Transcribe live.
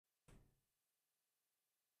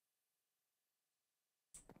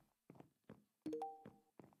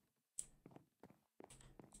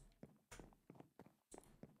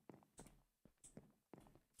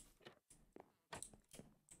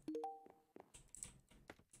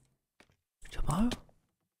Tubbo?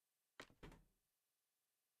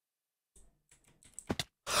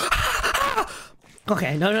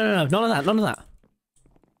 Okay, no, none of that, none of that.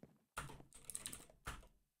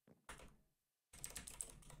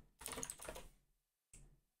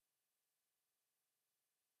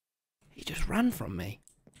 He just ran from me.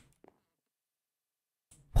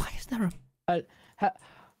 Why is there a...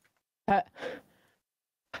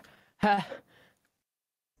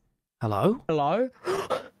 Hello? Hello?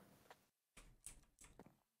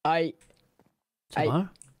 Hello?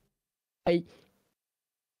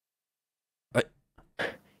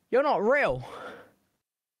 You're not real. What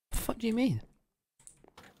the fuck do you mean?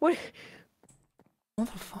 What?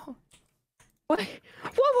 What the fuck? What?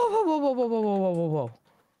 Whoa.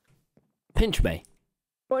 Pinch me.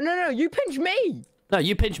 Well, no, you pinch me. No,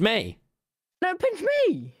 you pinch me. No, pinch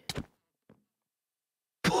me.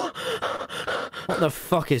 What the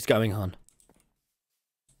fuck is going on?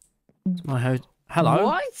 It's my host. Hello?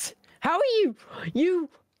 What? How are you? You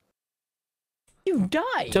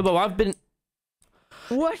died. Tubbo, I've been...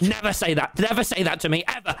 What? Never say that. Never say that to me.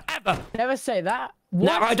 Ever. Never say that. What?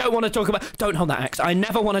 No, I don't want to talk about... Don't hold that axe. I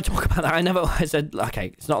never want to talk about that. I said, okay,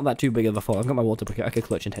 it's not that too big of a fall. I've got my water bucket. I could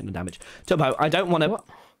clutch and take no damage. Tubbo, I don't want to... What?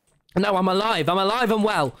 No, I'm alive. I'm alive and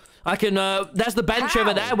well. I can... There's the bench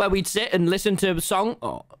over there where we'd sit and listen to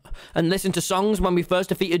and listen to songs when we first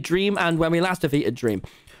defeated Dream and when we last defeated Dream.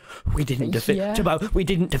 We didn't defeat Tubbo. We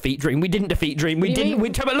didn't defeat Dream. We didn't defeat Dream. We didn't.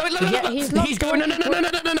 Tubbo, look. He's going.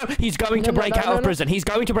 No. He's going to break out of prison. He's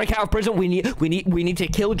going to break out of prison. We need to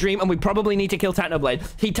kill Dream, and we probably need to kill Technoblade.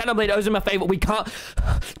 Technoblade owes him a favor. We can't.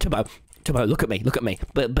 Tubbo, look at me.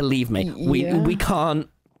 But believe me, we can't.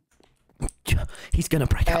 He's gonna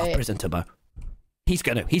break out of prison, Tubbo. He's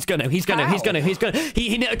gonna.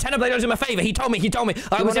 Technoblade owes him a favor. He told me.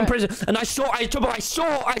 I was in prison, and I saw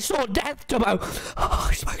death, Tubbo. Oh,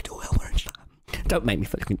 I spoke to Wilbur and stuff. Don't make me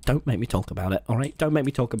talk about it. All right, don't make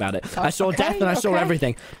me talk about it. I saw death and I saw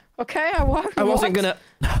everything. Okay, I wasn't gonna.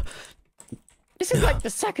 This is like the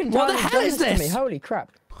second time. What the hell is this? To me. Holy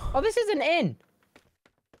crap! Oh, this is an inn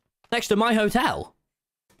next to my hotel.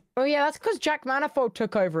 Oh yeah, that's because Jack Manifold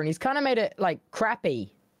took over and he's kind of made it like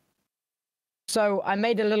crappy. So I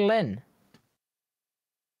made a little inn.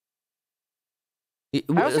 I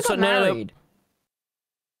also got married.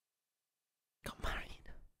 Got married?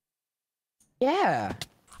 Yeah.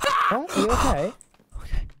 Oh, you okay?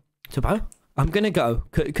 Okay. Tubbo, I'm gonna go.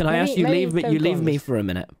 Can I ask you leave me? You leave me for a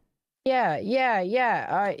minute. Yeah.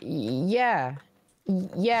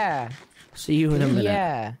 See you in a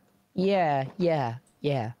minute. Yeah.